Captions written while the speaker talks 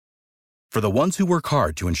For the ones who work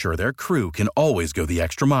hard to ensure their crew can always go the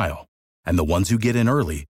extra mile, and the ones who get in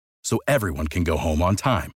early so everyone can go home on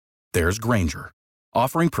time, there's Grainger,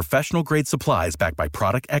 offering professional-grade supplies backed by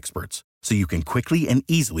product experts so you can quickly and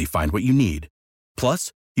easily find what you need.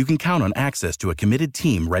 Plus, you can count on access to a committed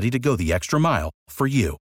team ready to go the extra mile for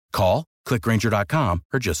you. Call, click Grainger.com,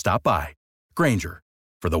 or just stop by. Grainger,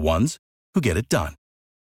 for the ones who get it done.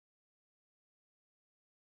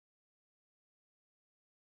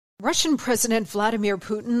 Russian President Vladimir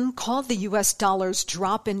Putin called the U.S. dollar's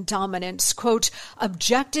drop in dominance, quote,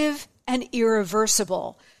 objective and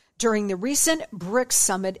irreversible during the recent BRICS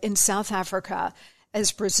summit in South Africa,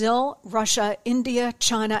 as Brazil, Russia, India,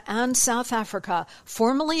 China, and South Africa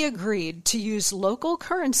formally agreed to use local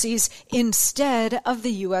currencies instead of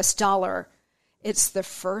the U.S. dollar. It's the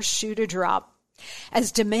first shoe to drop.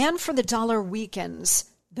 As demand for the dollar weakens,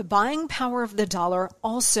 the buying power of the dollar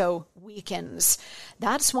also weakens.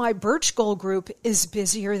 That's why Birch Gold Group is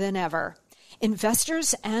busier than ever.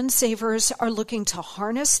 Investors and savers are looking to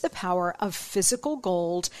harness the power of physical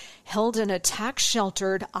gold held in a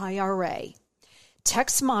tax-sheltered IRA.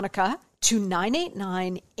 Text Monica to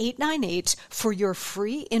 989-898 for your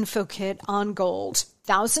free info kit on gold.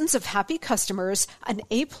 Thousands of happy customers, an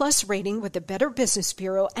A-plus rating with the Better Business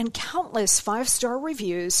Bureau, and countless 5-star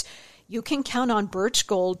reviews. You can count on Birch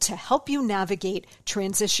Gold to help you navigate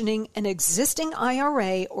transitioning an existing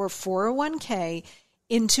IRA or 401k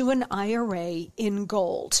into an IRA in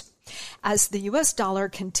gold. As the U.S. dollar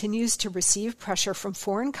continues to receive pressure from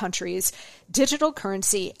foreign countries, digital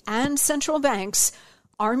currency, and central banks,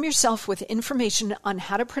 arm yourself with information on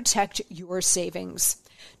how to protect your savings.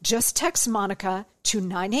 Just text Monica to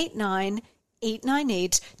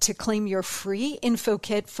 989-898 to claim your free info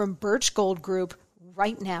kit from Birch Gold Group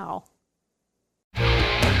right now.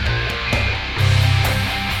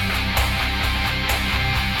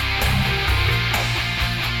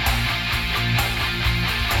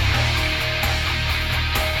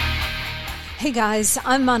 Hey guys,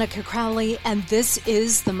 I'm Monica Crowley, and this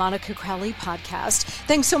is the Monica Crowley Podcast.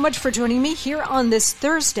 Thanks so much for joining me here on this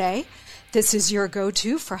Thursday. This is your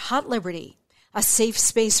go-to for Hot Liberty, a safe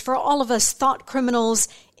space for all of us thought criminals,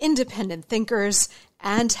 independent thinkers,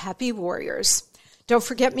 and happy warriors. Don't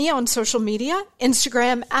forget me on social media,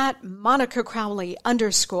 Instagram at Monica Crowley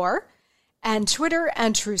 _ and Twitter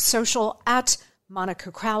and Truth Social at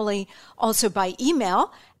Monica Crowley. Also by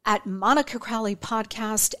email at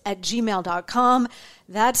monicacrowleypodcast@gmail.com.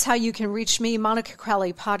 That's how you can reach me,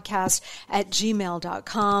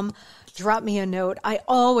 monicacrowleypodcast@gmail.com. Drop me a note. I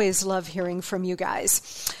always love hearing from you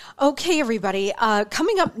guys. Okay, everybody,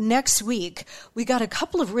 coming up next week, we got a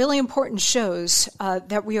couple of really important shows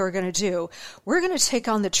that we are going to do. We're going to take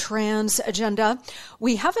on the trans agenda.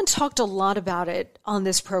 We haven't talked a lot about it on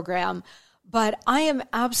this program, but I am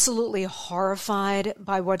absolutely horrified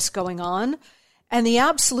by what's going on and the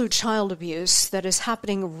absolute child abuse that is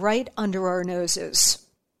happening right under our noses.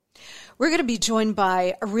 We're going to be joined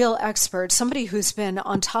by a real expert, somebody who's been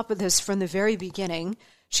on top of this from the very beginning.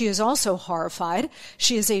 She is also horrified.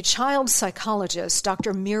 She is a child psychologist,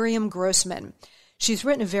 Dr. Miriam Grossman. She's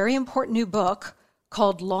written a very important new book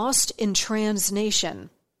called Lost in Trans Nation.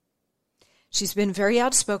 She's been very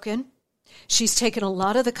outspoken. She's taken a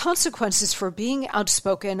lot of the consequences for being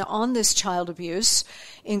outspoken on this child abuse,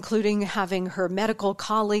 including having her medical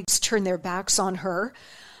colleagues turn their backs on her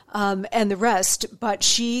and the rest, but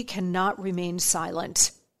she cannot remain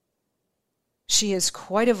silent. She is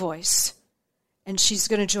quite a voice, and she's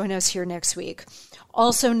going to join us here next week.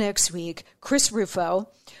 Also next week, Chris Rufo,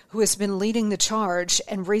 who has been leading the charge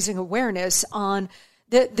and raising awareness on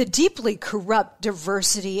the deeply corrupt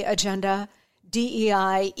diversity agenda,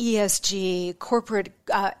 DEI, ESG, corporate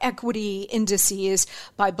equity indices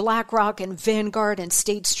by BlackRock and Vanguard and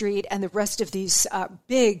State Street and the rest of these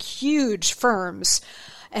big, huge firms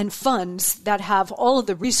and funds that have all of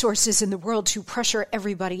the resources in the world to pressure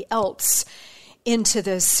everybody else into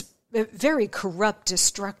this very corrupt,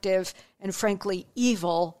 destructive, and frankly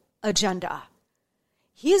evil agenda.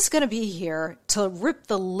 He is going to be here to rip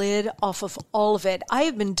the lid off of all of it. I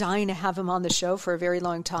have been dying to have him on the show for a very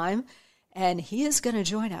long time, and he is going to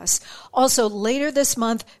join us. Also, later this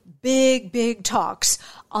month, big talks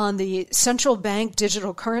on the central bank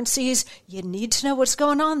digital currencies. You need to know what's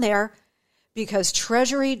going on there because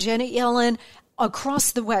Treasury, Janet Yellen,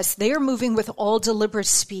 across the West, they are moving with all deliberate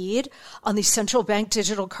speed on the central bank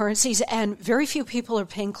digital currencies, and very few people are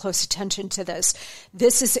paying close attention to this.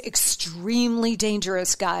 This is extremely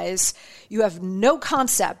dangerous, guys. You have no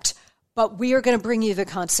concept, but we are going to bring you the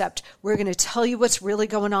concept. We're going to tell you what's really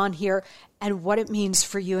going on here and what it means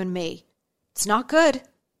for you and me. It's not good.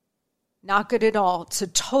 Not good at all. It's a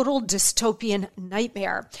total dystopian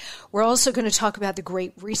nightmare. We're also going to talk about the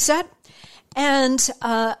Great Reset. And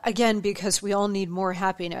again, because we all need more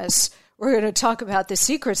happiness, we're going to talk about the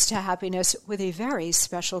secrets to happiness with a very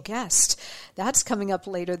special guest. That's coming up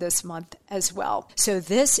later this month as well. So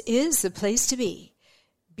this is the place to be.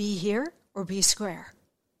 Be here or be square.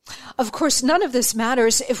 Of course, none of this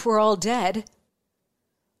matters if we're all dead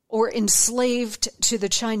or enslaved to the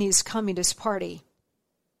Chinese Communist Party.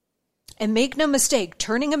 And make no mistake,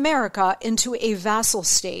 turning America into a vassal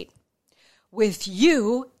state with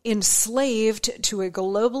you enslaved to a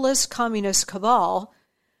globalist communist cabal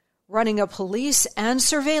running a police and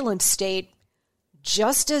surveillance state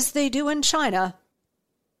just as they do in China.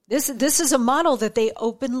 This is a model that they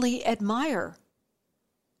openly admire.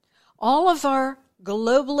 All of our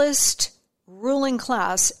globalist ruling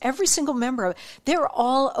class, every single member of it, they're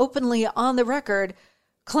all openly on the record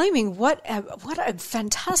claiming what a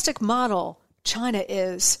fantastic model China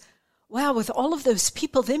is. Wow, with all of those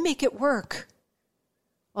people, they make it work.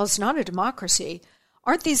 Well, it's not a democracy.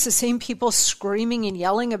 Aren't these the same people screaming and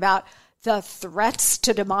yelling about the threats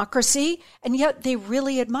to democracy? And yet they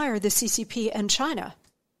really admire the CCP and China.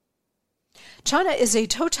 China is a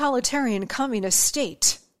totalitarian communist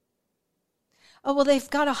state. Oh, well, they've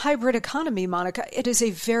got a hybrid economy, Monica. It is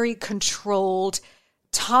a very controlled,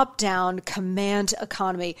 top-down command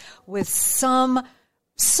economy with some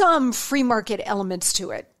free market elements to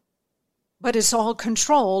it. But it's all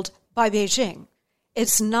controlled by Beijing.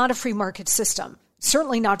 It's not a free market system,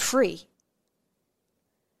 certainly not free.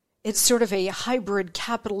 It's sort of a hybrid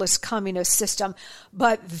capitalist communist system,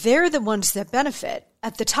 but they're the ones that benefit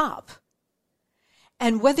at the top.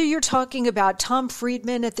 And whether you're talking about Tom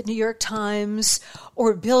Friedman at the New York Times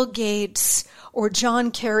or Bill Gates or John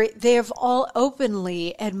Kerry, they have all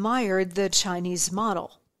openly admired the Chinese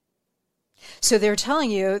model. So they're telling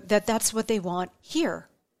you that that's what they want here.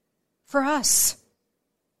 For us.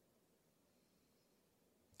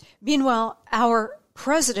 Meanwhile, our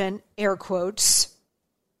president, air quotes,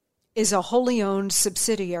 is a wholly owned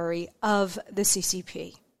subsidiary of the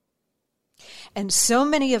CCP. And so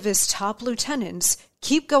many of his top lieutenants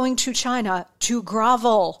keep going to China to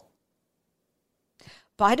grovel.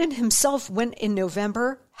 Biden himself went in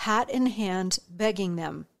November, hat in hand, begging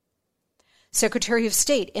them. Secretary of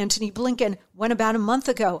State Antony Blinken went about a month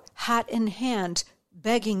ago, hat in hand,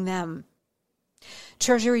 begging them.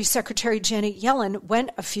 Treasury Secretary Janet Yellen went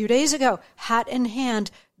a few days ago, hat in hand,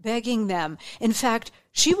 begging them. In fact,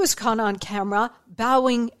 she was caught on camera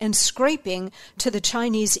bowing and scraping to the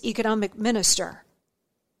Chinese economic minister.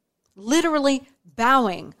 Literally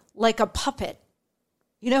bowing like a puppet.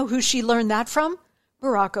 You know who she learned that from?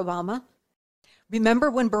 Barack Obama. Remember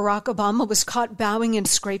when Barack Obama was caught bowing and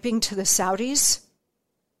scraping to the Saudis?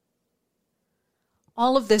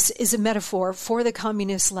 All of this is a metaphor for the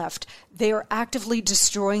communist left. They are actively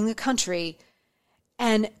destroying the country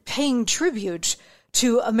and paying tribute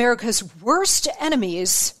to America's worst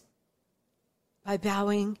enemies by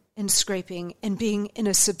bowing and scraping and being in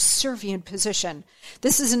a subservient position.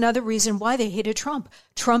 This is another reason why they hated Trump.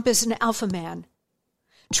 Trump is an alpha man.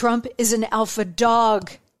 Trump is an alpha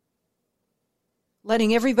dog,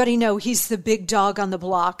 letting everybody know he's the big dog on the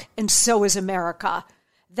block, and so is America.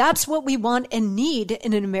 That's what we want and need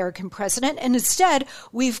in an American president. And instead,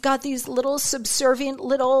 we've got these little subservient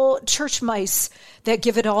little church mice that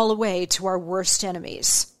give it all away to our worst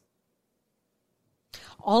enemies.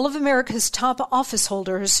 All of America's top office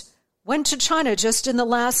holders went to China just in the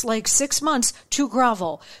last 6 months to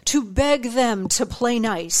grovel, to beg them to play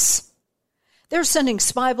nice. They're sending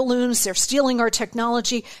spy balloons. They're stealing our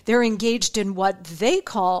technology. They're engaged in what they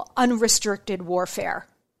call unrestricted warfare.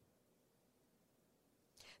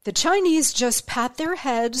 The Chinese just pat their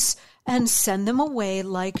heads and send them away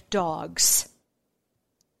like dogs,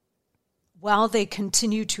 while they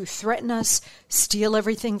continue to threaten us, steal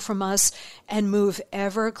everything from us, and move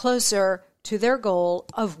ever closer to their goal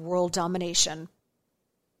of world domination.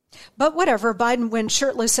 But whatever, Biden went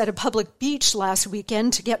shirtless at a public beach last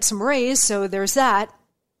weekend to get some rays, so there's that.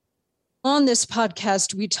 On this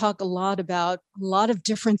podcast, we talk a lot about a lot of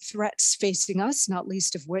different threats facing us, not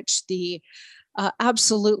least of which the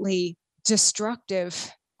absolutely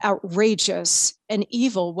destructive, outrageous, and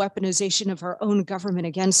evil weaponization of our own government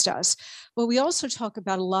against us. But we also talk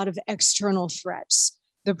about a lot of external threats.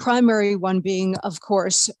 The primary one being, of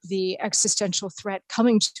course, the existential threat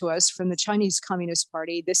coming to us from the Chinese Communist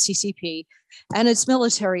Party, the CCP, and its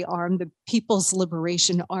military arm, the People's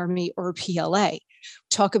Liberation Army, or PLA.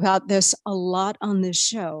 Talk about this a lot on this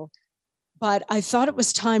show. But I thought it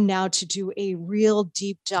was time now to do a real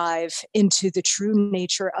deep dive into the true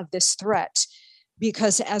nature of this threat,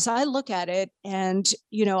 because as I look at it, and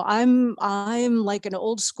I'm like an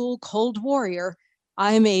old school Cold Warrior.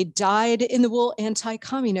 I'm a dyed-in-the-wool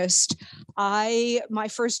anti-communist. My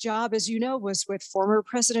first job, as you know, was with former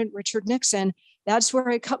President Richard Nixon. That's where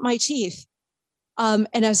I cut my teeth. And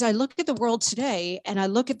as I look at the world today and I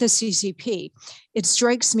look at the CCP, it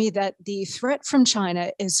strikes me that the threat from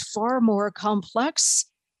China is far more complex,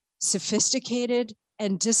 sophisticated,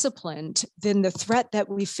 and disciplined than the threat that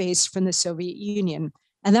we faced from the Soviet Union.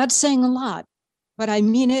 And that's saying a lot, but I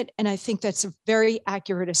mean it, and I think that's a very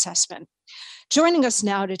accurate assessment. Joining us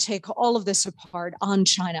now to take all of this apart on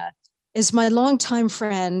China is my longtime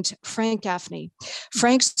friend, Frank Gaffney.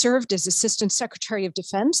 Frank served as Assistant Secretary of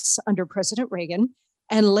Defense under President Reagan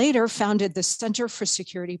and later founded the Center for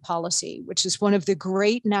Security Policy, which is one of the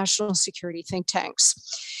great national security think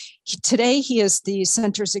tanks. Today, he is the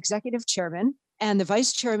center's executive chairman and the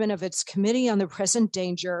vice chairman of its Committee on the Present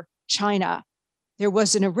Danger, China. There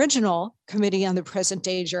was an original Committee on the Present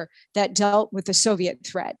Danger that dealt with the Soviet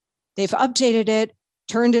threat. They've updated it,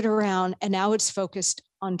 turned it around, and now it's focused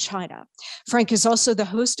on China. Frank is also the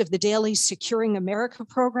host of the daily Securing America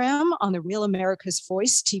program on the Real America's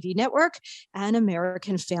Voice TV network and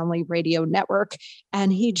American Family Radio Network,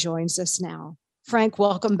 and he joins us now. Frank,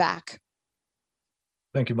 welcome back.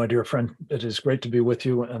 Thank you, my dear friend. It is great to be with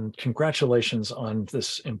you, and congratulations on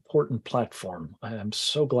this important platform. I am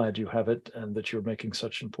so glad you have it and that you're making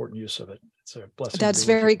such important use of it. It's a blessing. That's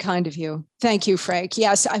very kind of you. Thank you, Frank.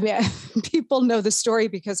 Yes, I mean, people know the story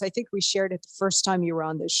because I think we shared it the first time you were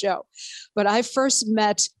on this show. But I first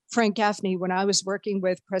met Frank Gaffney when I was working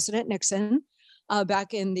with President Nixon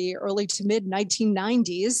back in the early to mid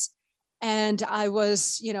 1990s. And I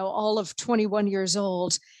was, all of 21 years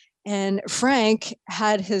old. And Frank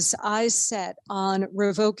had his eyes set on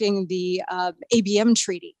revoking the ABM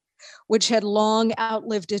treaty, which had long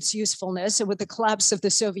outlived its usefulness. And with the collapse of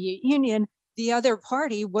the Soviet Union, the other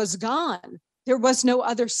party was gone. There was no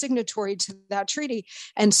other signatory to that treaty.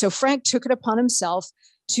 And so Frank took it upon himself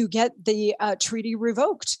to get the treaty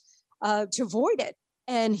revoked, to void it.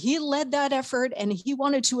 And he led that effort, and he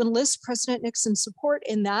wanted to enlist President Nixon's support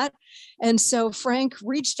in that. And so Frank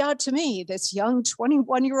reached out to me, this young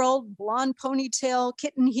 21-year-old blonde ponytail,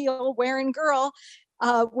 kitten heel wearing girl,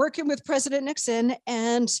 working with President Nixon,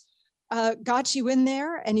 and got you in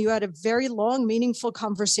there. And you had a very long, meaningful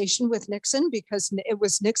conversation with Nixon because it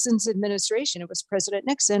was Nixon's administration. It was President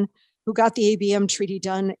Nixon who got the ABM treaty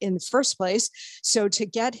done in the first place. So to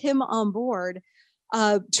get him on board,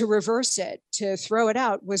 to reverse it, to throw it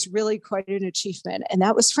out, was really quite an achievement. And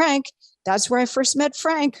that was Frank. That's where I first met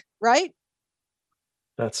Frank, right?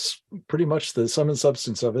 That's pretty much the sum and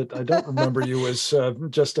substance of it. I don't remember you as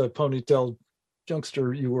just a ponytail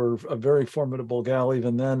youngster. You were a very formidable gal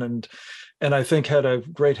even then, and I think had a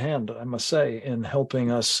great hand, I must say, in helping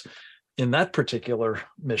us in that particular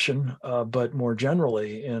mission, but more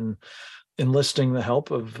generally in enlisting the help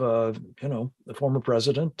of the former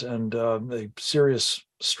president and a serious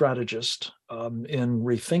strategist in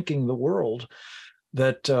rethinking the world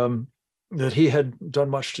that he had done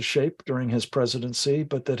much to shape during his presidency,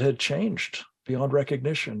 but that had changed beyond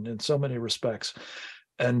recognition in so many respects.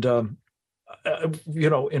 And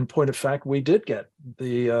in point of fact, we did get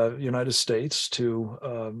the United States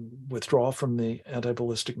to withdraw from the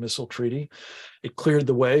anti-ballistic missile treaty. It cleared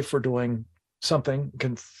the way for doing something,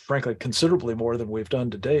 frankly, considerably more than we've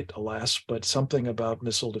done to date, alas, but something about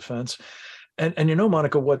missile defense. And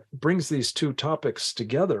Monica, what brings these two topics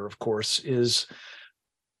together, of course, is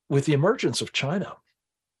with the emergence of China,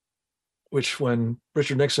 which when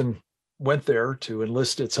Richard Nixon went there to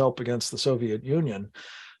enlist its help against the Soviet Union,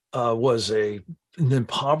 was an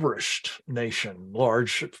impoverished nation,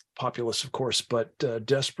 large populace, of course, but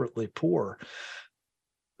desperately poor.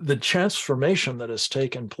 The transformation that has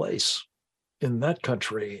taken place in that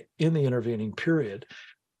country in the intervening period,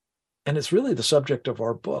 and it's really the subject of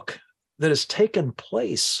our book, that has taken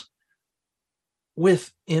place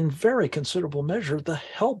with, in very considerable measure, the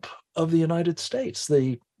help of the United States,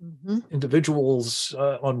 the individuals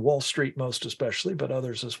on Wall Street most especially, but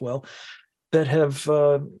others as well, that have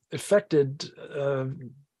affected,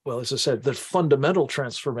 as I said, the fundamental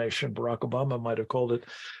transformation, Barack Obama might have called it,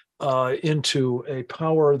 into a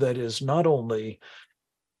power that is not only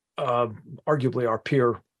arguably our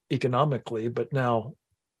peer economically, but now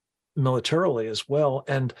militarily as well,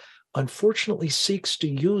 and unfortunately seeks to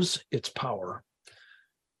use its power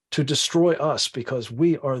to destroy us because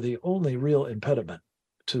we are the only real impediment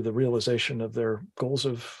to the realization of their goals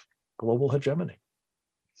of global hegemony.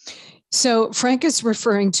 So Frank is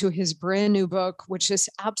referring to his brand new book, which is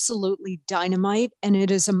absolutely dynamite, and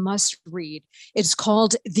it is a must read. It's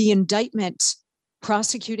called The Indictment.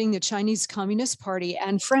 prosecuting the Chinese Communist Party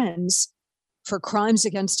and friends for crimes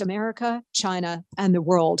against America, China, and the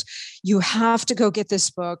world. You have to go get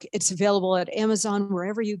this book. It's available at Amazon,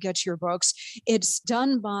 wherever you get your books. It's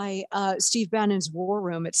done by Steve Bannon's War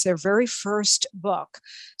Room. It's their very first book,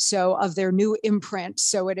 so of their new imprint.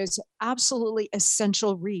 So it is absolutely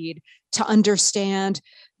essential read to understand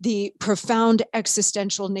the profound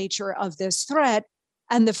existential nature of this threat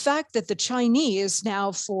and the fact that the Chinese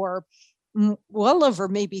now for well over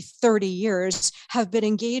maybe 30 years have been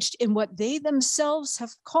engaged in what they themselves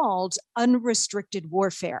have called unrestricted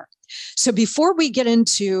warfare. So before we get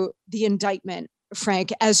into the indictment,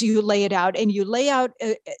 Frank, as you lay it out, and you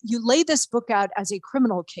lay this book out as a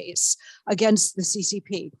criminal case against the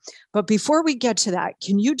CCP. But before we get to that,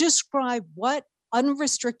 can you describe what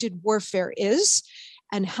unrestricted warfare is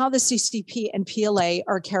and how the CCP and PLA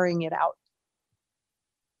are carrying it out?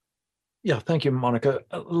 Yeah, thank you, Monica.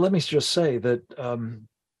 Let me just say that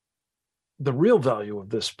the real value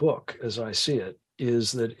of this book, as I see it,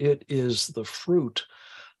 is that it is the fruit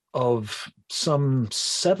of some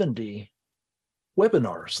 70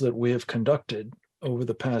 webinars that we have conducted over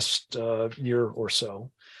the past year or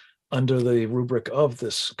so under the rubric of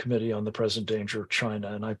this Committee on the Present Danger of China.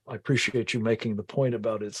 And I appreciate you making the point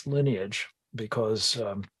about its lineage, because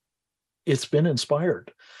it's been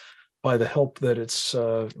inspired by the help that its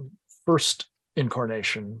first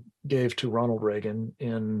incarnation gave to Ronald Reagan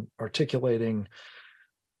in articulating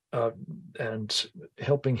and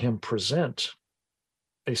helping him present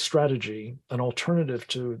a strategy, an alternative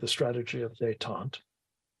to the strategy of détente,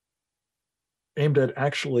 aimed at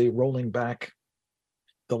actually rolling back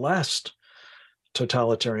the last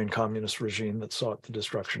totalitarian communist regime that sought the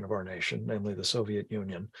destruction of our nation, namely the Soviet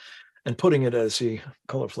Union, and putting it, as he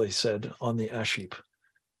colorfully said, on the ash heap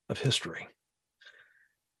of history.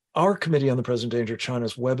 Our Committee on the Present Danger of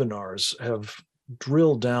China's webinars have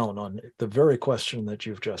drilled down on the very question that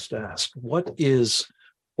you've just asked. What is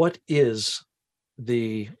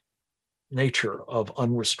the nature of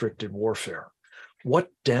unrestricted warfare? What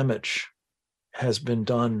damage has been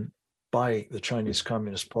done by the Chinese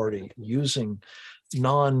Communist Party using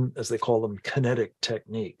as they call them, kinetic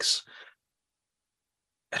techniques?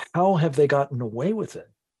 How have they gotten away with it,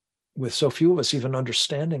 with so few of us even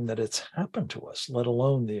understanding that it's happened to us, let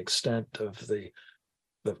alone the extent of the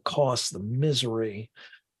cost, the misery,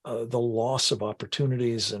 the loss of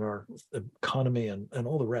opportunities in our economy, and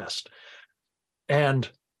all the rest? And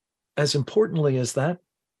as importantly as that,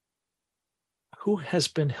 who has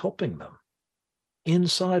been helping them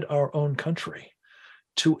inside our own country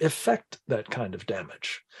to effect that kind of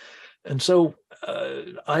damage? And so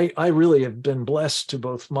I really have been blessed to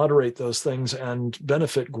both moderate those things and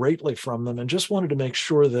benefit greatly from them, and just wanted to make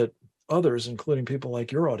sure that others, including people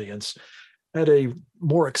like your audience, had a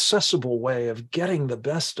more accessible way of getting the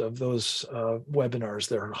best of those webinars,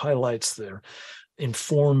 their highlights, their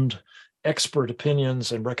informed expert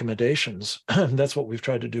opinions and recommendations. That's what we've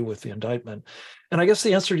tried to do with the indictment. And I guess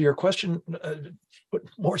the answer to your question, put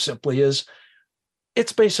more simply, is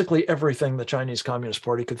it's basically everything the Chinese Communist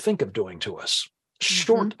Party could think of doing to us,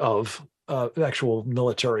 short of actual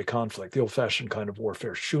military conflict, the old-fashioned kind of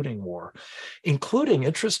warfare, shooting war, including,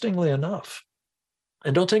 interestingly enough,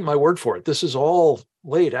 and don't take my word for it, this is all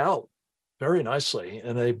laid out very nicely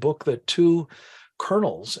in a book that two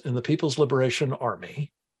colonels in the People's Liberation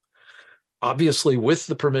Army, obviously with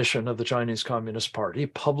the permission of the Chinese Communist Party,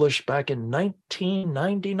 published back in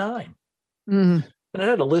 1999. Mm-hmm. And it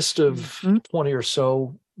had a list of 20 or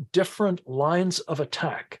so different lines of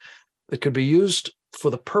attack that could be used for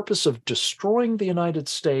the purpose of destroying the United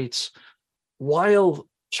States while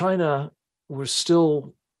China was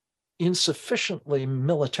still insufficiently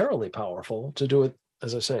militarily powerful to do it,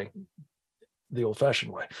 as I say, the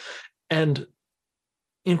old-fashioned way. And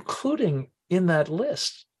including in that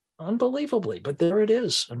list, unbelievably, but there it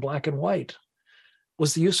is in black and white,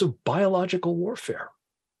 was the use of biological warfare.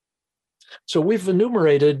 So we've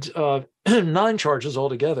enumerated 9 charges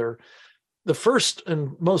altogether. The first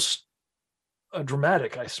and most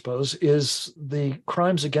dramatic, I suppose, is the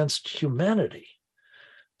crimes against humanity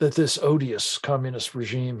that this odious communist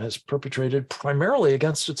regime has perpetrated primarily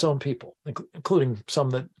against its own people, including some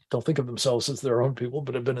that don't think of themselves as their own people,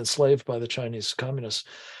 but have been enslaved by the Chinese communists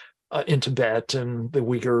in Tibet and the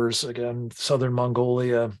Uyghurs, again, southern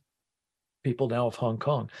Mongolia, people now of Hong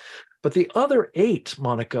Kong. But the other 8,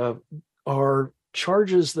 Monica, are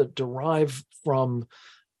charges that derive from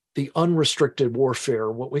the unrestricted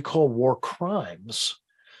warfare, what we call war crimes,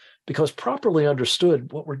 because properly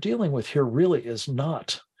understood, what we're dealing with here really is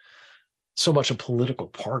not so much a political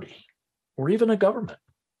party or even a government.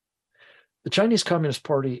 The Chinese Communist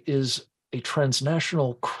Party is a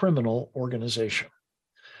transnational criminal organization.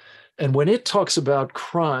 And when it talks about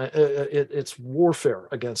crime, it's warfare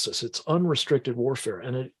against us. It's unrestricted warfare.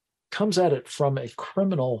 And it comes at it from a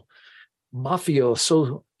criminal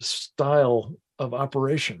mafioso style of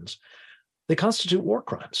operations. They constitute war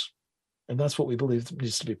crimes. And that's what we believe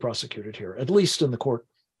needs to be prosecuted here, at least in the court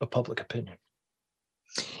of public opinion.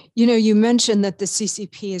 You know, you mentioned that the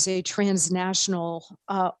CCP is a transnational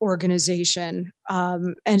organization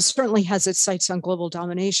and certainly has its sights on global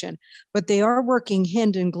domination, but they are working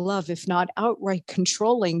hand in glove, if not outright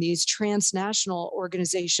controlling these transnational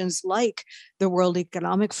organizations like the World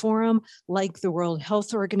Economic Forum, like the World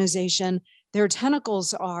Health Organization. Their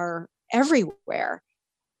tentacles are everywhere.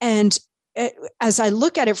 And as I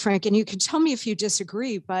look at it, Frank, and you can tell me if you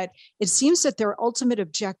disagree, but it seems that their ultimate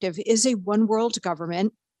objective is a one world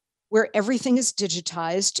government where everything is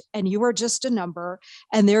digitized and you are just a number,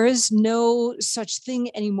 and there is no such thing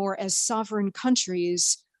anymore as sovereign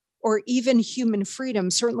countries or even human freedom,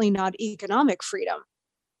 certainly not economic freedom.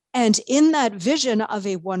 And in that vision of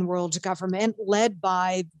a one world government led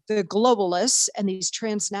by the globalists and these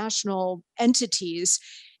transnational entities,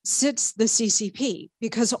 sits the CCP,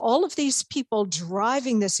 because all of these people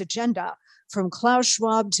driving this agenda, from Klaus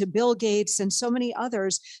Schwab to Bill Gates and so many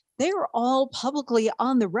others, they are all publicly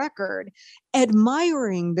on the record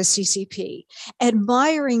admiring the CCP,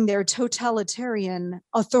 admiring their totalitarian,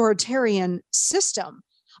 authoritarian system,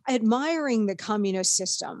 admiring the communist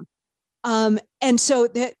system. And so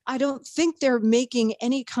that I don't think they're making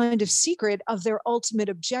any kind of secret of their ultimate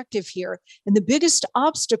objective here. And the biggest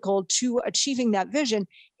obstacle to achieving that vision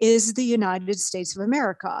is the United States of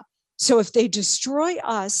America. So if they destroy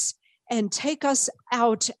us and take us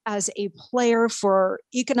out as a player for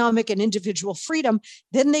economic and individual freedom,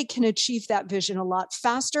 then they can achieve that vision a lot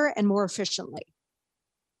faster and more efficiently.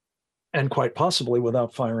 And quite possibly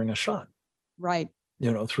without firing a shot. Right.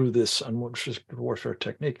 Through this unrestricted warfare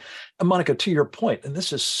technique. And Monica, to your point, and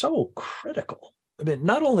this is so critical. I mean,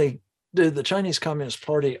 not only did the Chinese Communist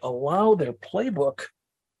Party allow their playbook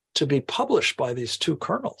to be published by these two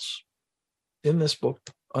colonels in this book,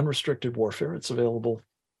 Unrestricted Warfare, it's available,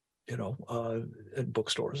 at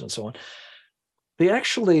bookstores and so on. They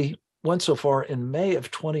actually went so far in May of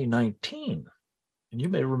 2019, and you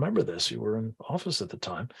may remember this, you were in office at the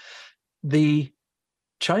time, the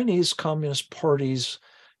Chinese Communist Party's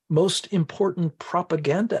most important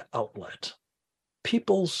propaganda outlet,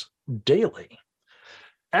 People's Daily,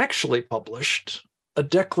 actually published a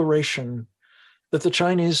declaration that the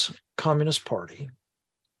Chinese Communist Party,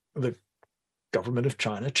 the government of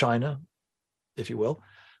China, if you will,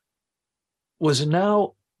 was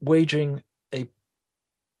now waging a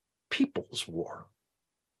people's war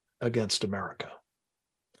against America.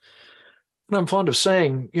 And I'm fond of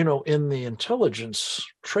saying, in the intelligence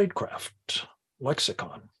tradecraft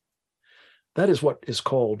lexicon, that is what is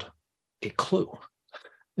called a clue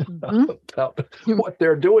about what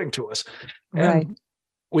they're doing to us. Right. And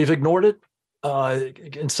we've ignored it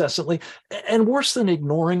incessantly. And worse than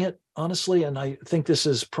ignoring it, honestly, and I think this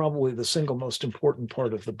is probably the single most important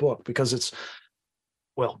part of the book, because it's,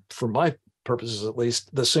 well, for my purposes at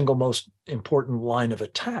least, the single most important line of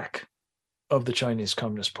attack of the Chinese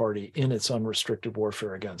Communist Party in its unrestricted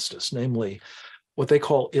warfare against us, namely what they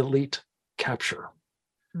call elite capture.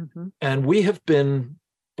 Mm-hmm. And we have been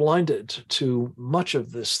blinded to much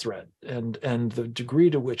of this threat and the degree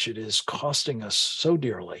to which it is costing us so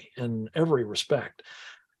dearly in every respect,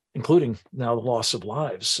 including now the loss of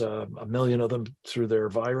lives, 1 million of them through their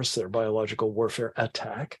virus, their biological warfare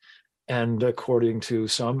attack, and according to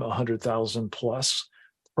some, 100,000 plus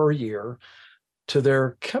per year to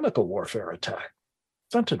their chemical warfare attack,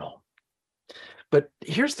 fentanyl. But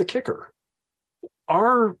here's the kicker.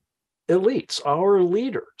 Our elites, our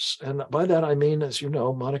leaders, and by that I mean, as you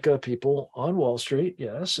know, Monica, people on Wall Street,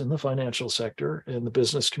 yes, in the financial sector, in the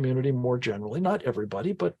business community more generally, not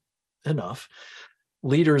everybody, but enough,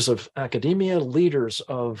 leaders of academia, leaders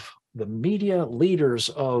of the media, leaders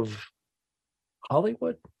of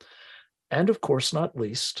Hollywood, and of course, not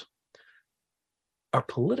least, our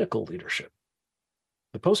political leadership,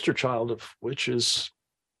 the poster child of which is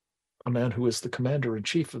a man who is the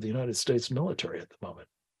commander-in-chief of the United States military at the moment,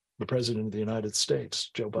 the President of the United States,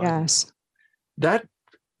 Joe Biden. Yes. That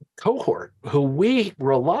cohort, who we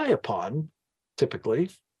rely upon, typically,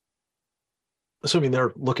 assuming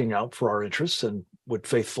they're looking out for our interests and would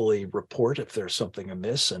faithfully report if there's something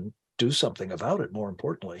amiss and do something about it, more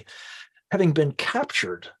importantly, having been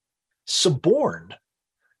captured, suborned,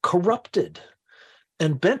 corrupted,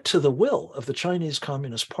 and bent to the will of the Chinese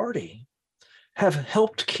Communist Party, have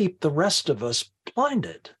helped keep the rest of us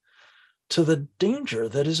blinded to the danger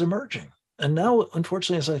that is emerging. And now,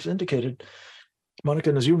 unfortunately, as I've indicated, Monica,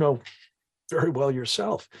 and as you know very well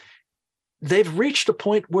yourself, they've reached a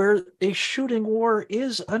point where a shooting war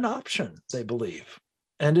is an option, they believe.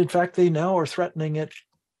 And in fact, they now are threatening it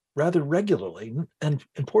rather regularly, and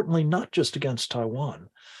importantly, not just against Taiwan,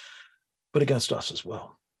 but against us as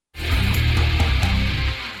well.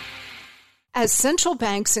 As central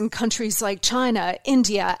banks in countries like China,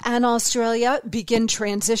 India, and Australia begin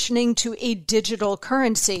transitioning to a digital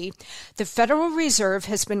currency, the Federal Reserve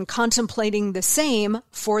has been contemplating the same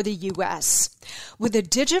for the U.S. With a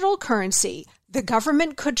digital currency, the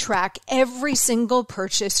government could track every single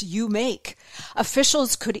purchase you make.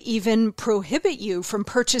 Officials could even prohibit you from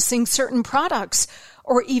purchasing certain products,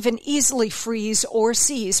 or even easily freeze or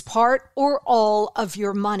seize part or all of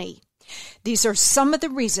your money. These are some of the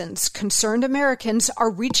reasons concerned Americans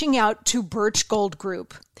are reaching out to Birch Gold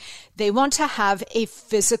Group. They want to have a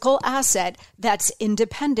physical asset that's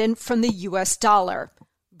independent from the U.S. dollar.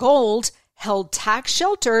 Gold held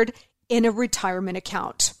tax-sheltered in a retirement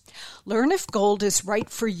account. Learn if gold is right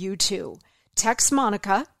for you too. Text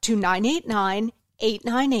Monica to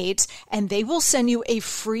 989-898 and they will send you a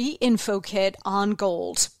free info kit on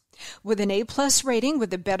gold. With an A-plus rating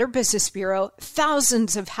with the Better Business Bureau,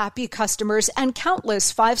 thousands of happy customers, and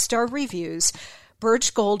countless 5-star reviews,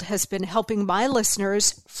 Birch Gold has been helping my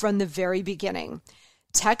listeners from the very beginning.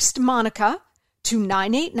 Text Monica to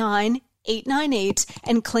 989-898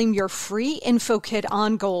 and claim your free info kit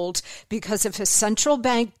on gold, because if a central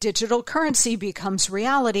bank digital currency becomes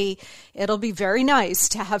reality, it'll be very nice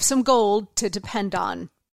to have some gold to depend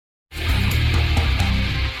on.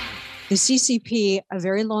 The CCP, a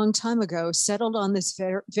very long time ago, settled on this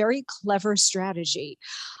very clever strategy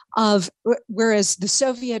of, whereas the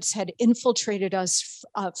Soviets had infiltrated us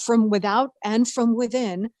from without and from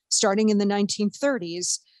within, starting in the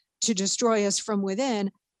 1930s, to destroy us from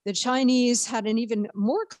within, the Chinese had an even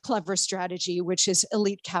more clever strategy, which is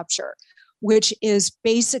elite capture, which is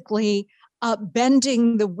basically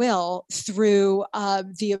bending the will through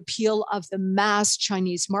the appeal of the mass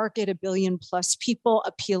Chinese market, 1 billion plus people,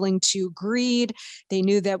 appealing to greed. They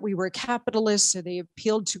knew that we were capitalists, so they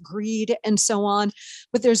appealed to greed and so on.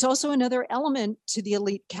 But there's also another element to the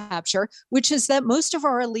elite capture, which is that most of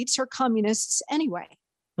our elites are communists anyway.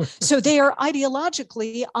 So they are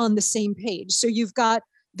ideologically on the same page. So you've got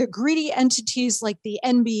the greedy entities like the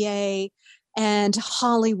NBA and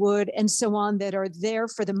Hollywood and so on that are there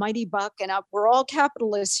for the mighty buck. And we're all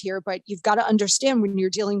capitalists here, but you've got to understand, when you're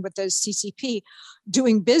dealing with the CCP,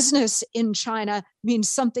 doing business in China means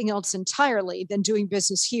something else entirely than doing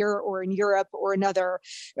business here or in Europe or another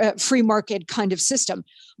free market kind of system.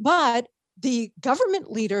 But the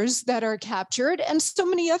government leaders that are captured, and so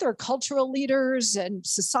many other cultural leaders and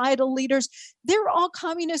societal leaders, they're all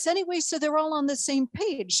communists anyway, so they're all on the same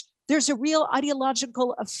page. There's a real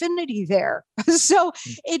ideological affinity there. So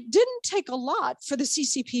it didn't take a lot for the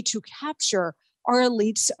CCP to capture our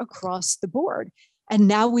elites across the board. And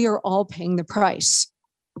now we are all paying the price.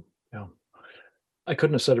 Yeah, I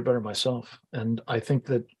couldn't have said it better myself. And I think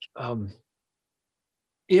that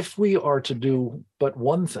if we are to do but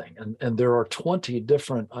one thing, and there are 20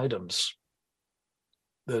 different items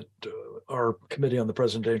that our Committee on the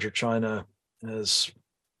Present Danger China has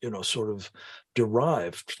sort of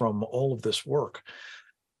derived from all of this work,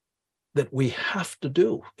 that we have to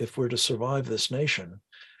do if we're to survive this nation.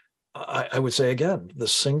 I would say again, the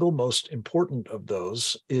single most important of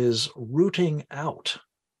those is rooting out,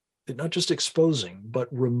 not just exposing, but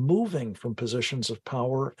removing from positions of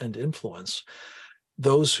power and influence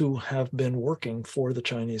those who have been working for the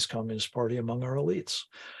Chinese Communist Party among our elites.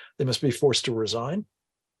 They must be forced to resign.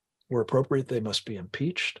 Where appropriate, they must be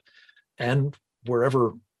impeached. And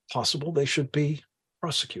wherever possible, they should be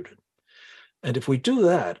prosecuted. And if we do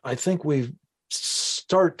that, I think we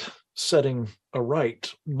start setting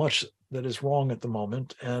aright much that is wrong at the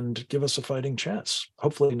moment and give us a fighting chance.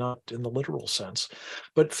 Hopefully not in the literal sense,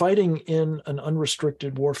 but fighting in an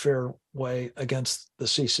unrestricted warfare way against the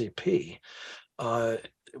CCP,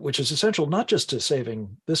 which is essential not just to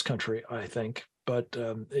saving this country, I think, but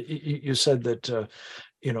you said that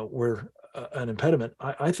we're an impediment.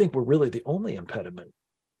 I think we're really the only impediment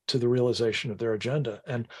to the realization of their agenda,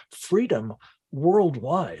 and freedom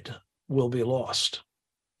worldwide will be lost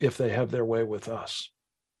if they have their way with us.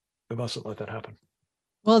 We mustn't let that happen.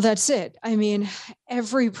 Well, that's it. I mean,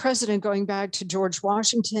 every president going back to George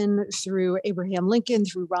Washington, through Abraham Lincoln,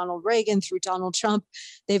 through Ronald Reagan, through Donald Trump,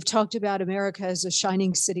 they've talked about America as a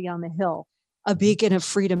shining city on the hill, a beacon of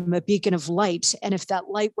freedom, a beacon of light. And if that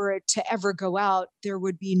light were to ever go out, there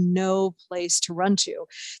would be no place to run to.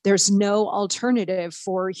 There's no alternative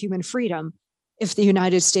for human freedom if the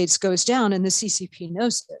United States goes down, and the CCP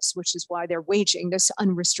knows this, which is why they're waging this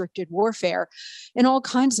unrestricted warfare in all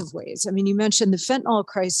kinds of ways. I mean, you mentioned the fentanyl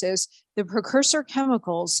crisis. The precursor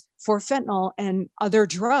chemicals for fentanyl and other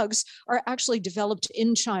drugs are actually developed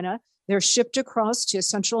in China. They're shipped across to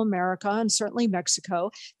Central America and certainly Mexico.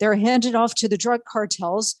 They're handed off to the drug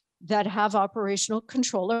cartels that have operational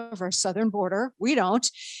control of our southern border. We don't.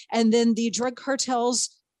 And then the drug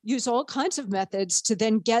cartels use all kinds of methods to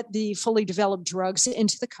then get the fully developed drugs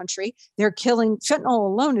into the country. They're killing,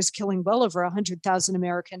 fentanyl alone is killing well over 100,000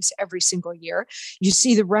 Americans every single year. You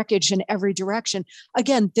see the wreckage in every direction.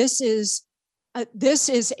 Again, this is a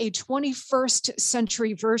 21st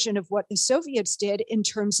century version of what the Soviets did in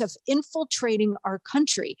terms of infiltrating our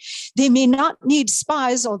country. They may not need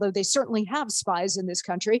spies, although they certainly have spies in this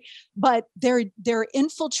country, but they're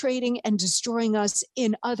infiltrating and destroying us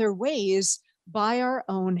in other ways by our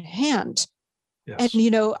own hand. Yes.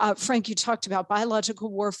 And, Frank, you talked about biological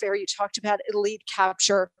warfare. You talked about elite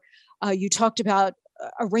capture. You talked about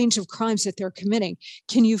a range of crimes that they're committing.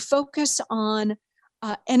 Can you focus on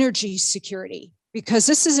energy security? Because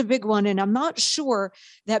this is a big one, and I'm not sure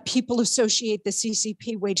that people associate the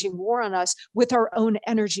CCP waging war on us with our own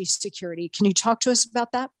energy security. Can you talk to us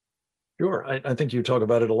about that? Sure. I think you talk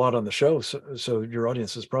about it a lot on the show, so your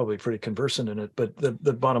audience is probably pretty conversant in it. But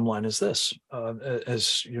the bottom line is this,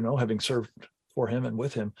 as you know, having served for him and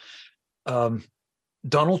with him,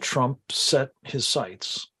 Donald Trump set his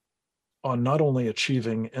sights on not only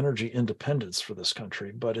achieving energy independence for this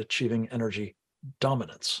country, but achieving energy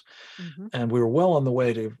dominance. Mm-hmm. And we were well on the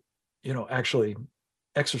way to, actually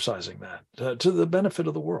exercising that to the benefit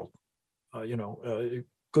of the world.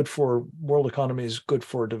 Good for world economies, good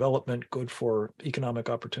for development, good for economic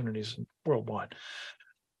opportunities worldwide.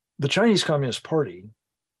 The Chinese Communist Party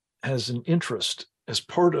has an interest as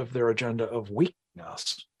part of their agenda of weakening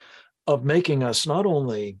us, of making us not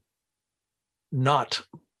only not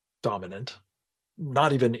dominant,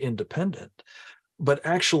 not even independent, but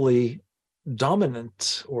actually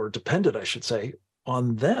dominant or dependent, I should say,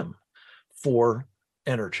 on them for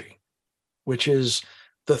energy, which is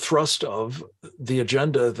the thrust of the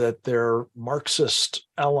agenda that their Marxist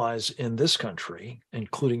allies in this country,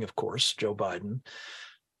 including, of course, Joe Biden,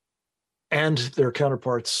 and their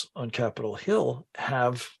counterparts on Capitol Hill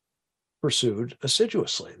have pursued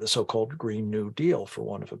assiduously, the so-called Green New Deal, for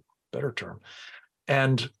want of a better term.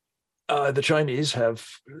 And the Chinese have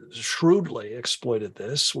shrewdly exploited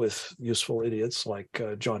this with useful idiots like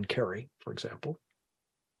John Kerry, for example,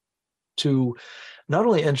 to not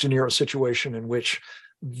only engineer a situation in which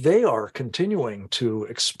they are continuing to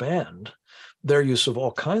expand their use of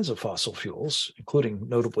all kinds of fossil fuels, including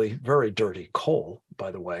notably very dirty coal,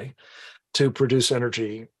 by the way, to produce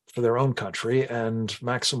energy for their own country and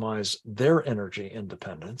maximize their energy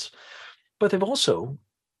independence. But they've also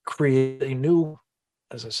created a new,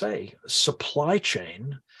 as I say, supply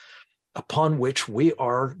chain upon which we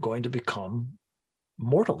are going to become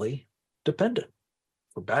mortally dependent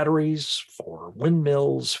for batteries, for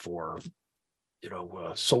windmills, for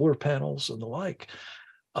solar panels and the like,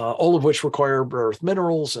 all of which require rare earth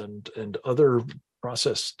minerals and other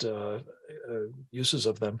processed uses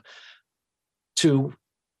of them to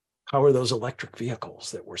power those electric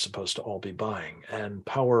vehicles that we're supposed to all be buying and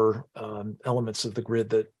power elements of the grid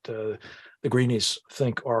that the greenies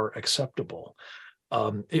think are acceptable.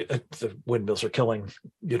 The windmills are killing,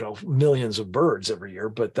 millions of birds every year,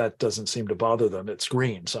 but that doesn't seem to bother them. It's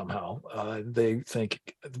green somehow. They think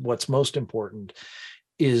what's most important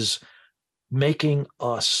is making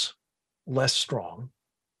us less strong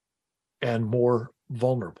and more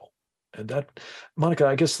vulnerable. And that, Monica,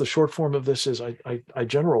 I guess the short form of this is I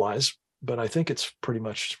generalize, but I think it's pretty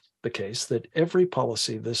much the case that every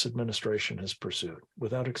policy this administration has pursued,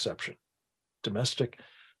 without exception, domestic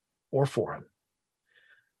or foreign,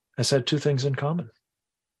 has had two things in common.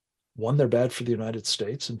 One, they're bad for the United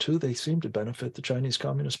States, and two, they seem to benefit the Chinese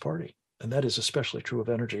Communist Party. And that is especially true of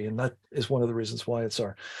energy. And that is one of the reasons why it's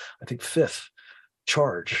our, I think, fifth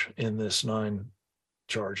charge in this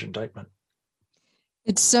 9-charge indictment.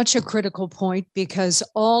 It's such a critical point because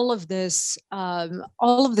all of this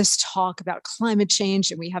talk about climate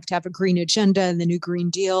change, and we have to have a green agenda and the new Green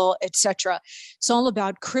Deal, et cetera, it's all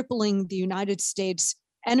about crippling the United States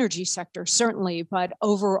energy sector, certainly, but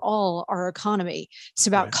overall our economy. It's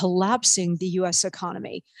about collapsing the U.S.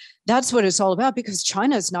 economy. That's what it's all about, because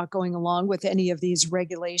China is not going along with any of these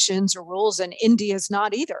regulations or rules, and India is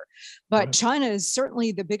not either. But China is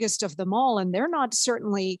certainly the biggest of them all, and they're not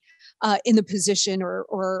certainly in the position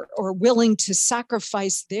or willing to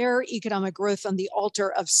sacrifice their economic growth on the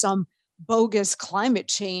altar of some bogus climate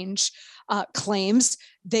change claims,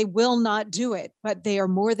 they will not do it. But they are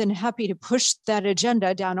more than happy to push that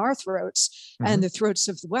agenda down our throats and the throats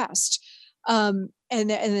of the West. And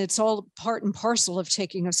it's all part and parcel of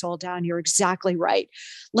taking us all down. You're exactly right.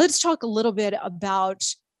 Let's talk a little bit about,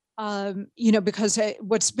 because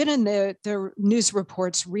what's been in the news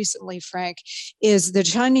reports recently, Frank, is the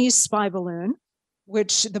Chinese spy balloon,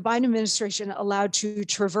 which the Biden administration allowed to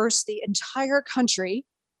traverse the entire country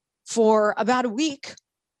for about a week,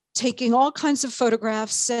 taking all kinds of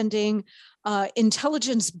photographs, sending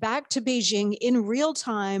intelligence back to Beijing in real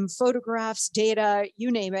time, photographs, data,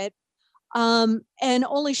 you name it, and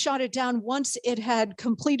only shot it down once it had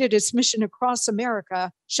completed its mission across America,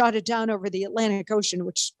 shot it down over the Atlantic Ocean,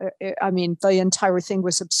 which, the entire thing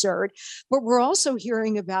was absurd. But we're also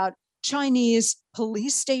hearing about Chinese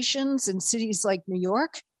police stations in cities like New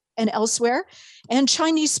York and elsewhere, and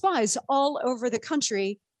Chinese spies all over the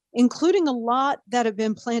country, including a lot that have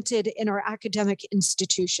been planted in our academic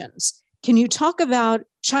institutions. Can you talk about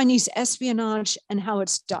Chinese espionage and how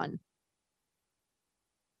it's done?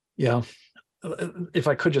 Yeah. If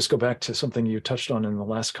I could just go back to something you touched on in the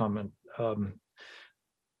last comment,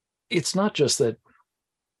 it's not just that,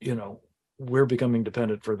 we're becoming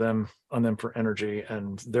dependent on them for energy,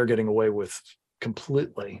 and they're getting away with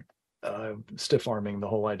completely stiff arming the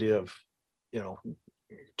whole idea of,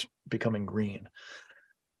 becoming green.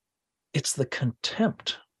 It's the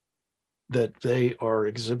contempt that they are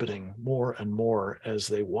exhibiting more and more as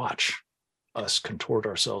they watch us contort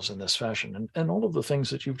ourselves in this fashion. And all of the things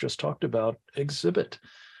that you've just talked about exhibit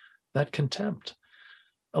that contempt.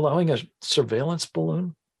 Allowing a surveillance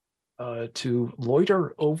balloon to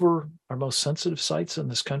loiter over our most sensitive sites in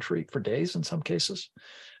this country for days in some cases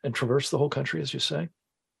and traverse the whole country, as you say.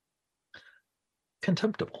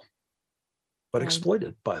 Contemptible, but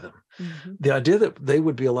exploited by them. Mm-hmm. The idea that they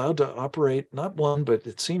would be allowed to operate not one, but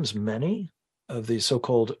it seems many of these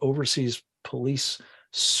so-called overseas police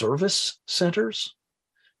service centers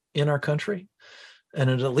in our country. And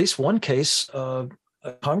in at least one case, a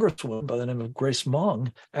congresswoman by the name of Grace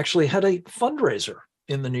Mong actually had a fundraiser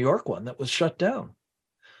in the New York one that was shut down.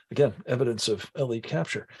 Again, evidence of elite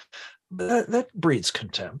capture. That breeds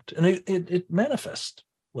contempt, and it manifests,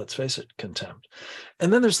 let's face it, contempt.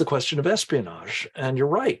 And then there's the question of espionage. And you're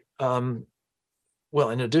right. Well,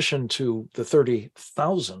 in addition to the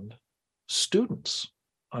 30,000 students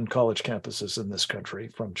on college campuses in this country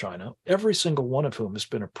from China, every single one of whom has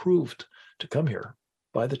been approved to come here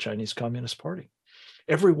by the Chinese Communist Party.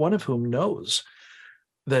 Every one of whom knows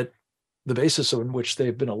that the basis on which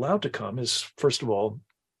they've been allowed to come is, first of all,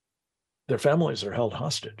 their families are held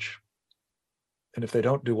hostage. And if they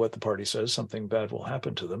don't do what the party says, something bad will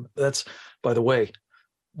happen to them. That's, by the way,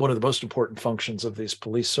 one of the most important functions of these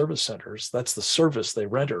police service centers. That's the service they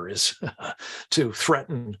render, is to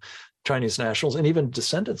threaten Chinese nationals and even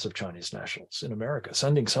descendants of Chinese nationals in America,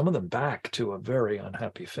 sending some of them back to a very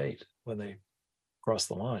unhappy fate when they cross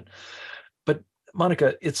the line. But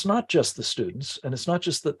Monica, it's not just the students, and it's not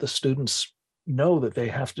just that the students know that they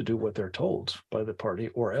have to do what they're told by the party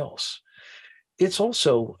or else. It's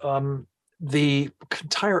also the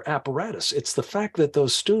entire apparatus. It's the fact that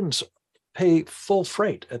those students pay full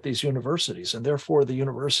freight at these universities, and therefore the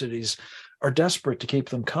universities are desperate to keep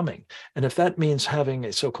them coming. And if that means having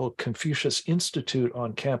a so-called Confucius Institute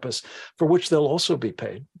on campus, for which they'll also be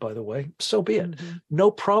paid, by the way, so be it. Mm-hmm. No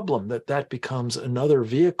problem that becomes another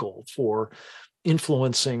vehicle for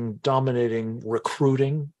influencing, dominating,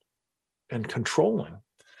 recruiting, and controlling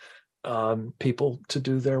people to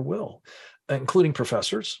do their will, including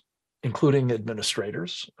professors, including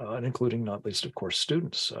administrators, and including, not least, of course,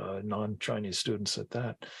 students, non-Chinese students at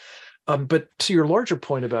that. But to your larger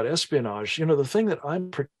point about espionage, the thing that I'm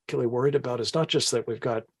particularly worried about is not just that we've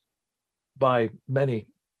got, by many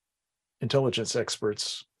intelligence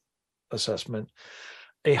experts' assessment,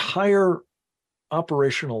 a higher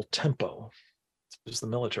operational tempo, is the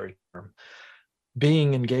military term,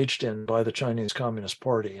 being engaged in by the Chinese Communist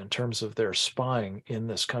Party in terms of their spying in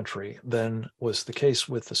this country than was the case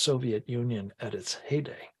with the Soviet Union at its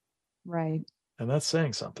heyday. Right. And that's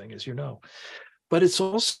saying something, as you know. But it's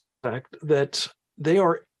also the fact that they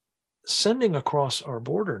are sending across our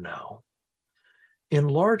border now in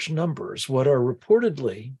large numbers what are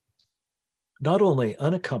reportedly not only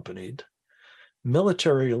unaccompanied,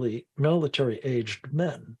 military-aged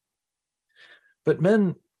men, but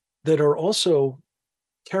men that are also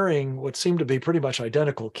carrying what seem to be pretty much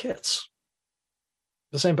identical kits.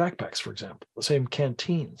 The same backpacks, for example, the same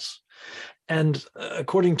canteens. And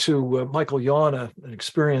according to Michael Yawn, an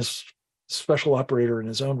experienced special operator in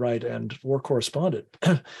his own right and war correspondent,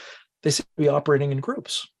 they seem to be operating in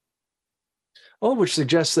groups. all of which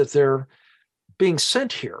suggests that they're being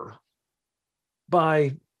sent here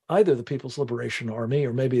by either the People's Liberation Army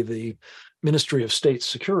or maybe the Ministry of State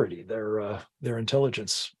Security, their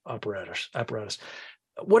intelligence apparatus.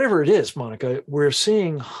 Whatever it is, Monica, we're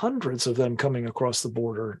seeing hundreds of them coming across the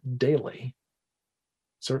border daily,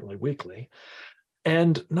 certainly weekly.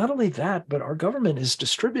 And not only that, but our government is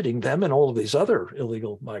distributing them and all of these other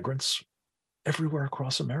illegal migrants everywhere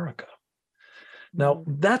across America. Now,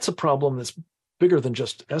 that's a problem that's bigger than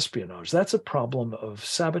just espionage. That's a problem of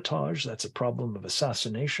sabotage. That's a problem of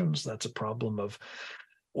assassinations. That's a problem of,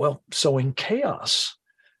 well, sowing chaos,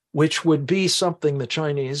 which would be something the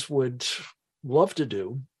Chinese would love to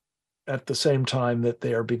do at the same time that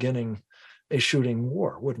they are beginning a shooting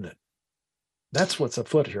war, wouldn't it? That's what's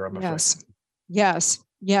afoot here, I'm afraid.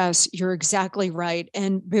 Yes, you're exactly right.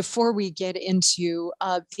 And before we get into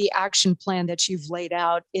the action plan that you've laid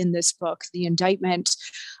out in this book, The Indictment,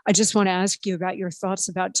 I just want to ask you about your thoughts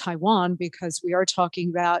about Taiwan, because we are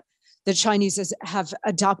talking about the Chinese have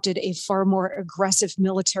adopted a far more aggressive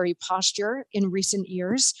military posture in recent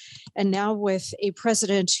years. And now with a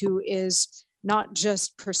president who is not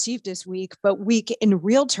just perceived as weak, but weak in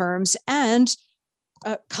real terms and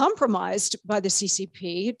compromised by the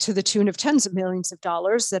CCP to the tune of tens of millions of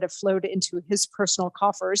dollars that have flowed into his personal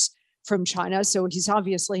coffers from China. So he's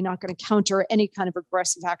obviously not going to counter any kind of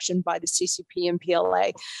aggressive action by the CCP and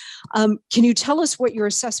PLA. Can you tell us what your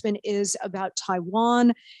assessment is about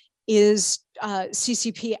Taiwan? Is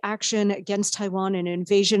CCP action against Taiwan an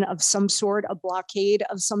invasion of some sort, a blockade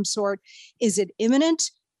of some sort? Is it imminent?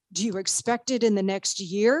 Do you expect it in the next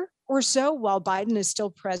year or so while Biden is still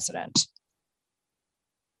president?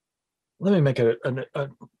 Let me make a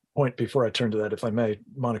point before I turn to that, if I may,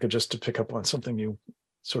 Monica, just to pick up on something you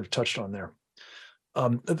sort of touched on there.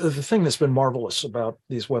 The thing that's been marvelous about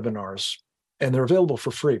these webinars, and they're available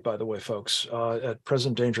for free, by the way, folks, at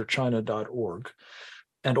presentdangerchina.org.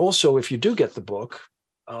 And also, if you do get the book,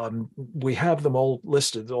 we have them all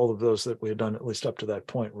listed, all of those that we had done, at least up to that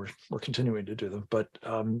point. We're continuing to do them. But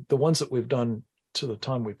the ones that we've done to the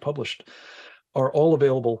time we published are all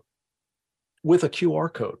available with a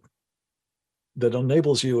QR code that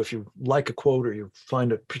enables you, if you like a quote or you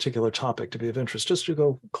find a particular topic to be of interest, just to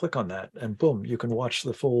go click on that and boom, you can watch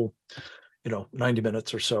the full, 90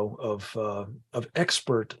 minutes or so of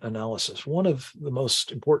expert analysis. One of the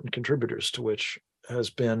most important contributors to which has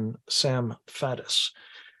been Sam Faddis.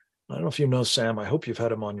 I don't know if you know Sam. I hope you've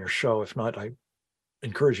had him on your show. If not, I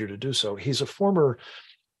encourage you to do so. He's a former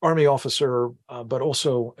Army officer, but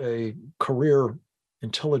also a career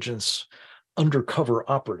intelligence undercover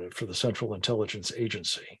operative for the Central Intelligence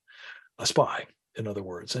Agency, a spy, in other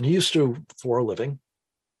words. And he used to, for a living,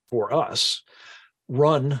 for us,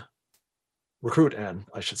 recruit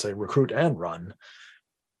and run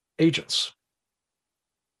agents,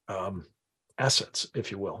 assets,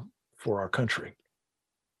 if you will, for our country.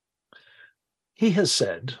 He has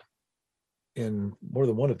said in more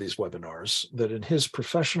than one of these webinars that in his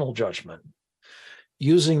professional judgment,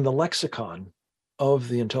 using the lexicon of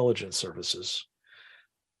the intelligence services,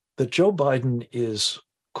 that Joe Biden is,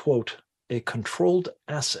 quote, a controlled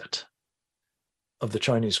asset of the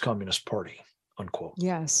Chinese Communist Party, unquote.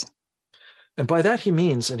 Yes. And by that he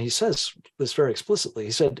means, and he says this very explicitly,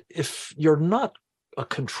 he said, if you're not a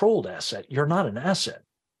controlled asset, you're not an asset.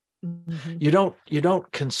 Mm-hmm. You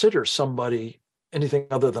don't consider somebody anything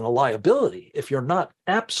other than a liability if you're not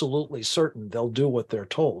absolutely certain they'll do what they're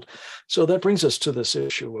told. So that brings us to this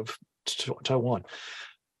issue of Taiwan.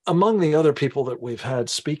 Among the other people that we've had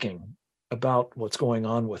speaking about what's going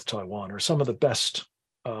on with Taiwan are some of the best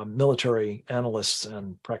military analysts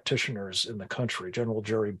and practitioners in the country. General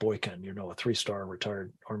Jerry Boykin, a 3-star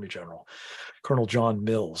retired Army general. Colonel John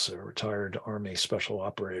Mills, a retired Army special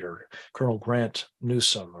operator. Colonel Grant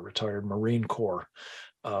Newsom, a retired Marine Corps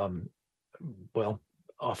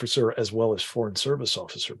officer as well as Foreign Service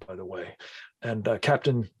officer, by the way. And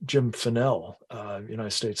Captain Jim Fennell,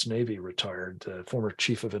 United States Navy retired, former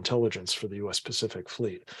chief of intelligence for the U.S. Pacific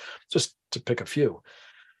Fleet, just to pick a few.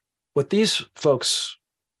 What these folks,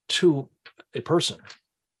 to a person,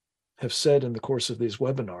 have said in the course of these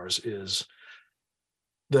webinars is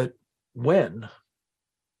that when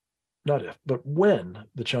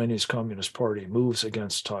the Chinese Communist Party moves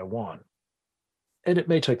against Taiwan, and it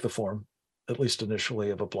may take the form, at least initially,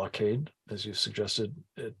 of a blockade, as you suggested,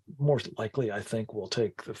 it more likely, I think, will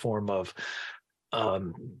take the form of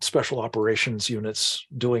special operations units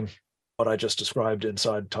doing what I just described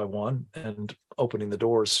inside Taiwan and opening the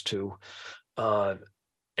doors to a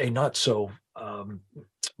not so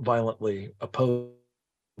violently opposed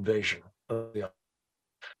invasion of the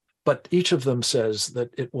But each of them says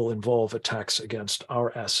that it will involve attacks against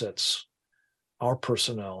our assets, our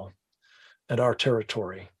personnel, and our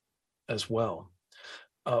territory as well.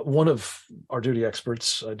 One of our duty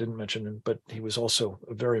experts, I didn't mention him, but he was also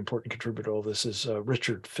a very important contributor to all this, is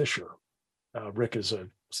Richard Fisher. Rick is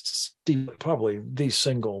probably the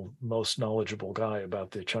single most knowledgeable guy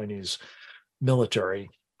about the Chinese military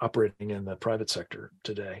operating in the private sector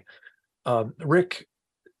today. Rick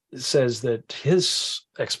says that his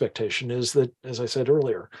expectation is that, as I said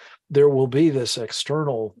earlier, there will be this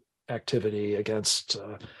external activity against,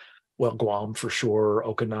 Guam for sure,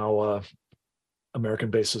 Okinawa, American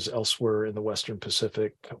bases elsewhere in the Western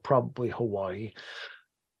Pacific, probably Hawaii,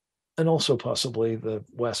 and also possibly the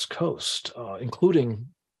West Coast, including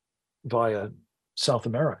via South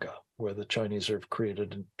America, where the Chinese have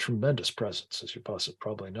created a tremendous presence, as you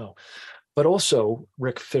probably know. But also,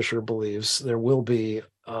 Rick Fisher believes there will be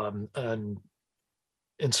an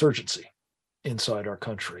insurgency inside our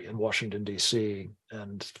country, in Washington, D.C.,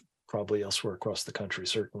 and probably elsewhere across the country,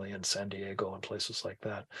 certainly in San Diego and places like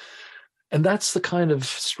that. And that's the kind of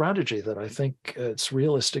strategy that I think it's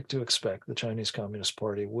realistic to expect the Chinese Communist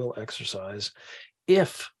Party will exercise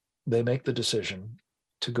if they make the decision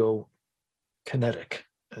to go kinetic,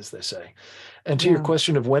 as they say. And to your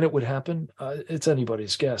question of when it would happen, it's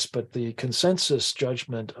anybody's guess, but the consensus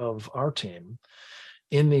judgment of our team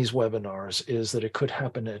in these webinars is that it could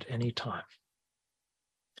happen at any time.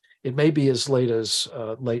 It may be as late as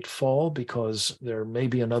late fall, because there may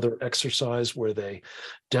be another exercise where they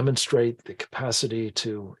demonstrate the capacity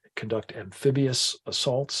to conduct amphibious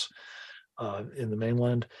assaults in the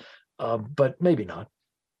mainland, but maybe not.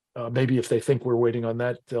 Maybe if they think we're waiting on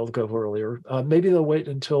that, they'll go earlier. Maybe they'll wait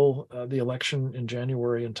until the election in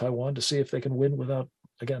January in Taiwan to see if they can win without,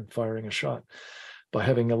 again, firing a shot, by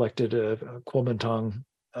having elected a Kuomintang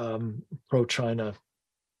pro-China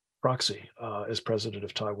proxy as president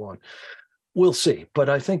of Taiwan. We'll see. But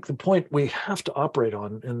I think the point we have to operate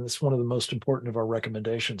on, and it's one of the most important of our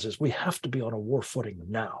recommendations, is we have to be on a war footing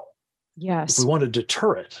now. Yes. If we want to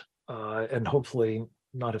deter it and hopefully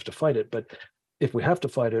not have to fight it, but if we have to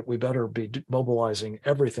fight it, we better be mobilizing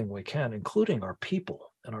everything we can, including our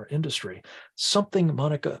people and our industry. Something,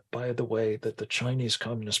 Monica, by the way, that the Chinese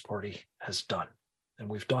Communist Party has done, and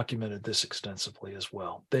we've documented this extensively as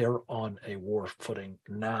well. They are on a war footing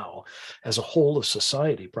now as a whole of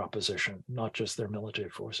society proposition, not just their military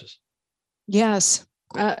forces. Yes,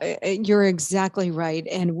 you're exactly right.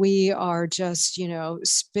 And we are just,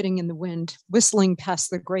 spitting in the wind, whistling past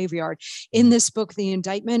the graveyard. In this book, The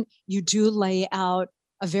Indictment, you do lay out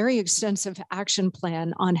a very extensive action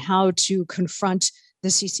plan on how to confront the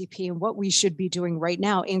CCP and what we should be doing right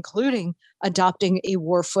now, including adopting a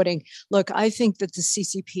war footing. Look, I think that the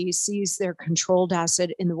CCP sees their controlled asset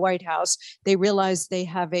in the White House. They realize they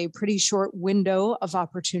have a pretty short window of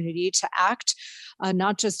opportunity to act,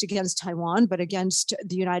 not just against Taiwan, but against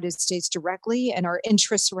the United States directly and our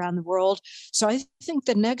interests around the world. So I think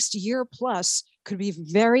the next year plus could be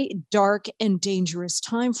a very dark and dangerous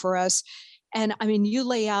time for us. And I mean, you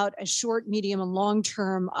lay out a short, medium, and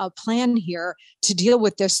long-term plan here to deal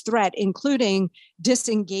with this threat, including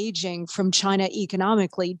disengaging from China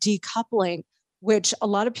economically, decoupling, which a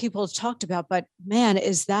lot of people have talked about. But man,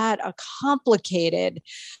 is that a complicated,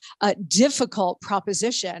 difficult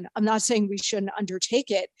proposition. I'm not saying we shouldn't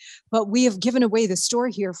undertake it, but we have given away the store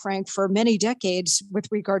here, Frank, for many decades with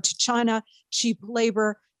regard to China, cheap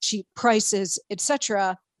labor, cheap prices, et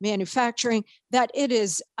cetera, manufacturing, that it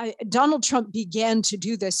is, Donald Trump began to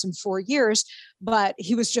do this in 4 years, but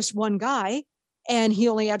he was just one guy and he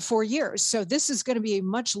only had 4 years. So this is going to be a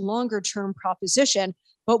much longer term proposition,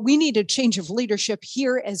 but we need a change of leadership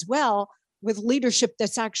here as well, with leadership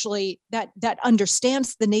that's actually, that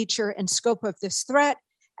understands the nature and scope of this threat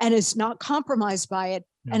and is not compromised by it,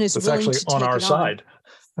 and is willing to take on our side.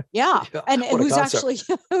 Yeah. And who's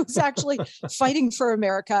actually fighting for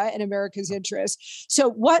America and America's interests. So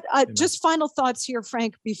what, just final thoughts here,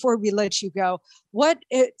 Frank, before we let you go,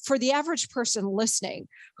 for the average person listening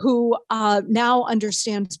who now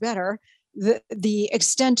understands better the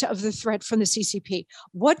extent of the threat from the CCP,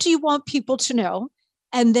 what do you want people to know?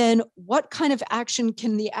 And then what kind of action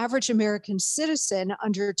can the average American citizen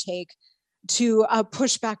undertake to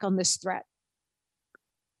push back on this threat?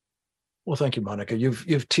 Well, thank you, Monica.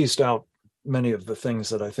 You've teased out many of the things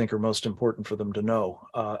that I think are most important for them to know.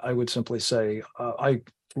 I would simply say, I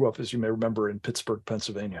grew up, as you may remember, in Pittsburgh,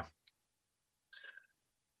 Pennsylvania.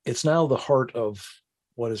 It's now the heart of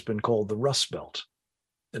what has been called the Rust Belt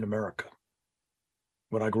in America.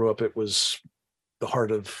 When I grew up, it was the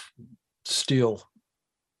heart of steel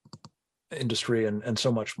industry and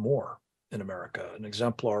so much more. in America, an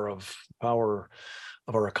exemplar of power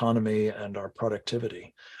of our economy and our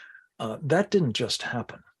productivity. That didn't just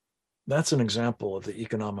happen. That's an example of the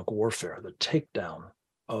economic warfare, the takedown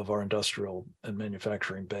of our industrial and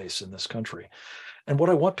manufacturing base in this country. And what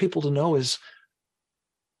I want people to know is,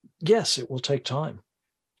 yes, it will take time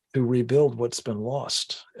to rebuild what's been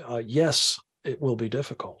lost. Yes, it will be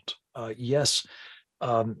difficult. Yes,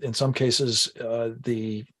 in some cases,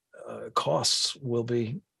 the costs will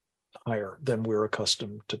be higher than we're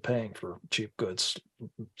accustomed to paying for cheap goods,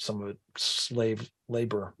 some of it slave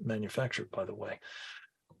labor manufactured, by the way.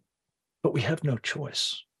 But we have no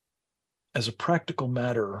choice. As a practical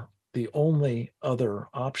matter, the only other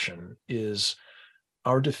option is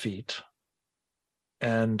our defeat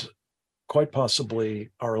and quite possibly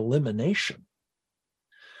our elimination.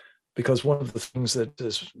 Because one of the things that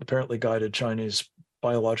has apparently guided Chinese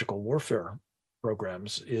biological warfare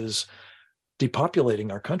programs is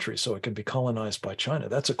depopulating our country so it can be colonized by China.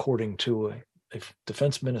 That's according to a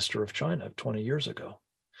defense minister of China 20 years ago.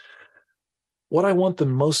 What I want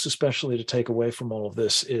them most especially to take away from all of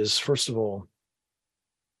this is, first of all,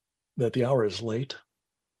 that the hour is late,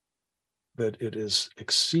 that it is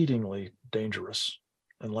exceedingly dangerous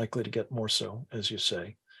and likely to get more so, as you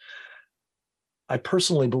say. I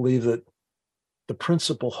personally believe that the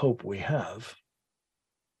principal hope we have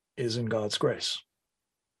is in God's grace,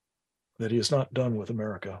 that he is not done with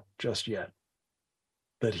America just yet,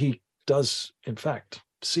 that he does, in fact,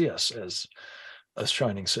 see us as a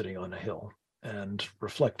shining city on a hill and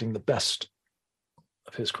reflecting the best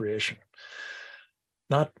of his creation.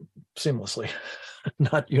 Not seamlessly,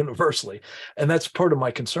 not universally. And that's part of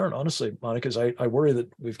my concern, honestly, Monica, is I worry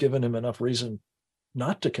that we've given him enough reason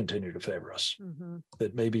not to continue to favor us,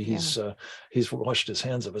 that maybe he's washed his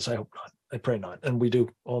hands of us. I hope not. I pray not. And we do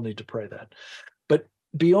all need to pray that. But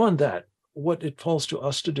beyond that, what it falls to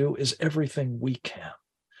us to do is everything we can.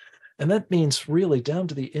 And that means really down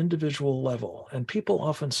to the individual level. And people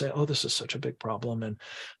often say, oh, this is such a big problem, and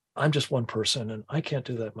I'm just one person, and I can't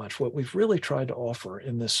do that much. What we've really tried to offer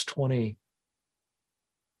in this 20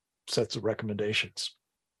 sets of recommendations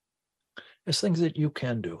is things that you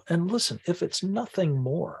can do. And listen, if it's nothing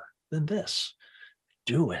more than this,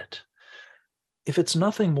 do it. If it's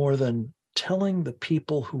nothing more than telling the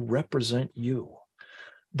people who represent you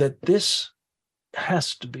that this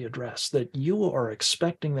has to be addressed, that you are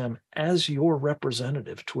expecting them as your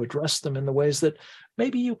representative to address them in the ways that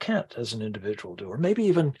maybe you can't as an individual do, or maybe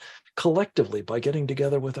even collectively by getting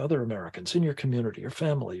together with other Americans in your community, your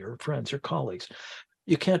family, your friends, your colleagues.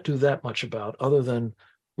 You can't do that much about other than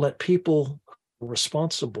let people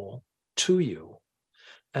responsible to you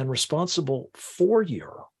and responsible for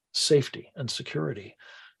your safety and security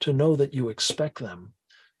to know that you expect them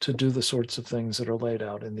to do the sorts of things that are laid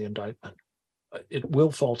out in the indictment. It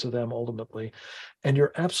will fall to them ultimately. And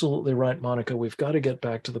you're absolutely right, Monica. We've got to get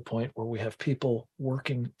back to the point where we have people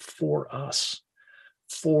working for us,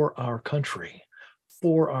 for our country,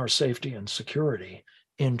 for our safety and security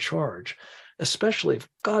in charge, especially if,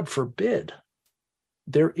 God forbid,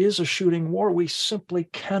 there is a shooting war. We simply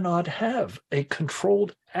cannot have a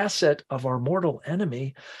controlled asset of our mortal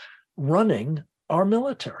enemy running our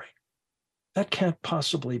military. That can't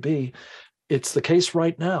possibly be. It's the case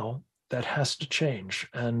right now. That has to change.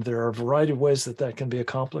 And there are a variety of ways that that can be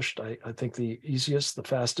accomplished. I think the easiest, the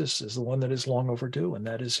fastest is the one that is long overdue, and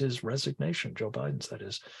that is his resignation, Joe Biden's, that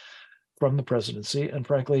is, from the presidency, and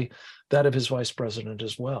frankly, that of his vice president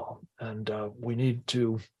as well. And we need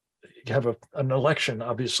to have an election,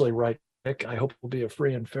 obviously, right, Nick? I hope it will be a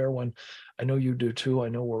free and fair one. I know you do too. I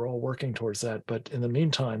know we're all working towards that. But in the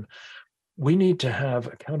meantime, we need to have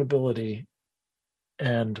accountability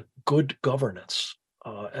and good governance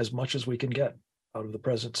as much as we can get out of the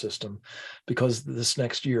present system, because this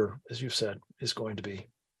next year, as you've said, is going to be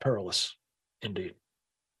perilous indeed.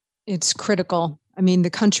 It's critical. I mean, the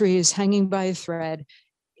country is hanging by a thread.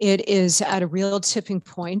 It is at a real tipping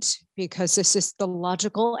point because this is the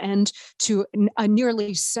logical end to a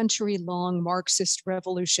nearly century-long Marxist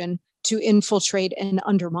revolution to infiltrate and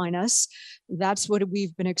undermine us. That's what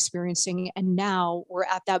we've been experiencing. And now we're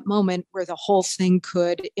at that moment where the whole thing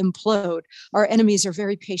could implode. Our enemies are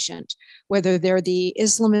very patient, whether they're the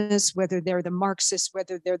Islamists, whether they're the Marxists,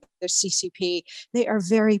 whether they're the CCP. They are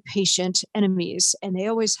very patient enemies, and they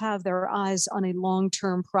always have their eyes on a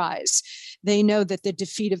long-term prize. They know that the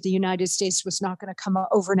defeat of the United States was not going to come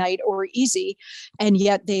overnight or easy, and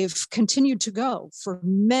yet they've continued to go for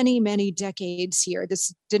many, many decades here.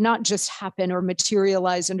 This did not just happen or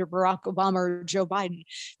materialize under Barack Obama or Joe Biden.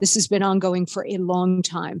 This has been ongoing for a long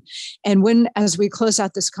time. And as we close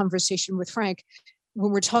out this conversation with Frank,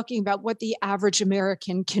 when we're talking about what the average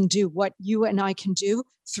American can do, what you and I can do,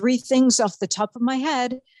 three things off the top of my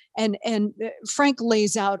head. And Frank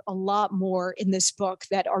lays out a lot more in this book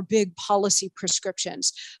that are big policy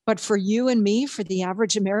prescriptions. But for you and me, for the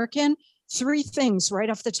average American, three things right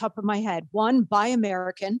off the top of my head. One, buy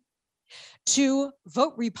American. Two,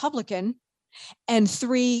 vote Republican. And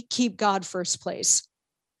three, keep God first place.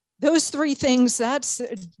 Those three things, that's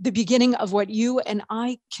the beginning of what you and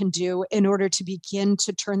I can do in order to begin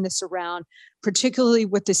to turn this around, particularly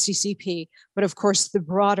with the CCP, but of course the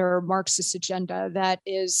broader Marxist agenda that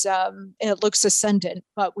is, it looks ascendant,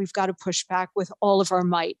 but we've got to push back with all of our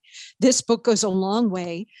might. This book goes a long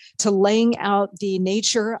way to laying out the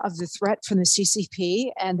nature of the threat from the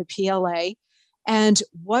CCP and the PLA, and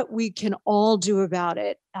what we can all do about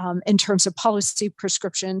it in terms of policy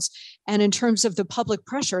prescriptions and in terms of the public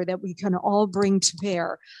pressure that we can all bring to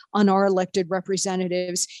bear on our elected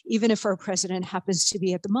representatives, even if our president happens to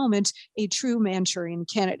be at the moment a true Manchurian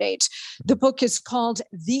candidate. The book is called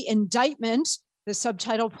The Indictment, the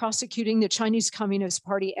subtitle, Prosecuting the Chinese Communist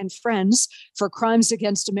Party and Friends for Crimes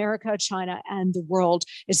Against America, China, and the World.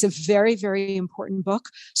 It's a very, very important book.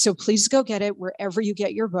 So please go get it wherever you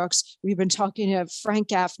get your books. We've been talking to Frank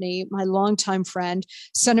Gaffney, my longtime friend,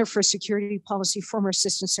 Center for Security Policy, former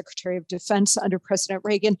Assistant Secretary of Defense under President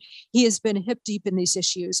Reagan. He has been hip deep in these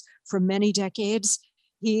issues for many decades.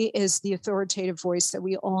 He is the authoritative voice that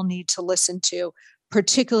we all need to listen to,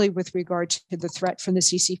 particularly with regard to the threat from the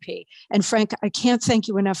CCP. And Frank, I can't thank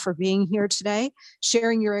you enough for being here today,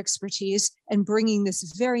 sharing your expertise, and bringing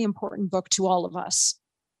this very important book to all of us.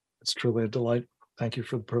 It's truly a delight. Thank you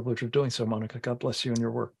for the privilege of doing so, Monica. God bless you and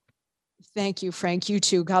your work. Thank you, Frank. You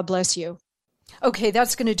too. God bless you. Okay,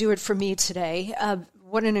 that's going to do it for me today.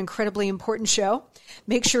 What an incredibly important show.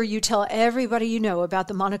 Make sure you tell everybody you know about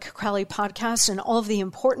the Monica Crowley podcast and all of the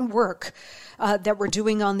important work that we're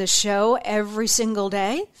doing on this show every single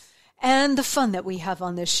day, and the fun that we have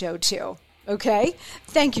on this show too. Okay?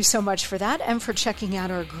 Thank you so much for that and for checking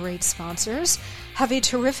out our great sponsors. Have a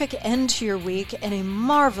terrific end to your week and a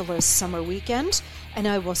marvelous summer weekend, and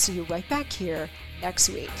I will see you right back here next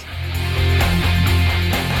week.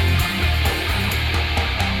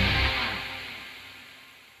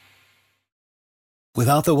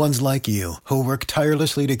 Without the ones like you, who work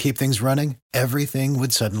tirelessly to keep things running, everything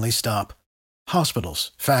would suddenly stop.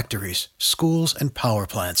 Hospitals, factories, schools, and power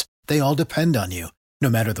plants, they all depend on you. No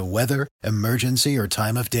matter the weather, emergency, or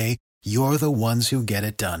time of day, you're the ones who get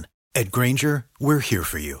it done. At Grainger, we're here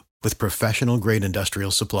for you with professional-grade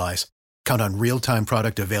industrial supplies. Count on real-time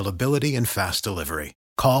product availability and fast delivery.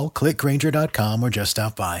 Call, click Grainger.com, or just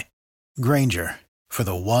stop by. Grainger, for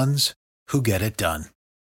the ones who get it done.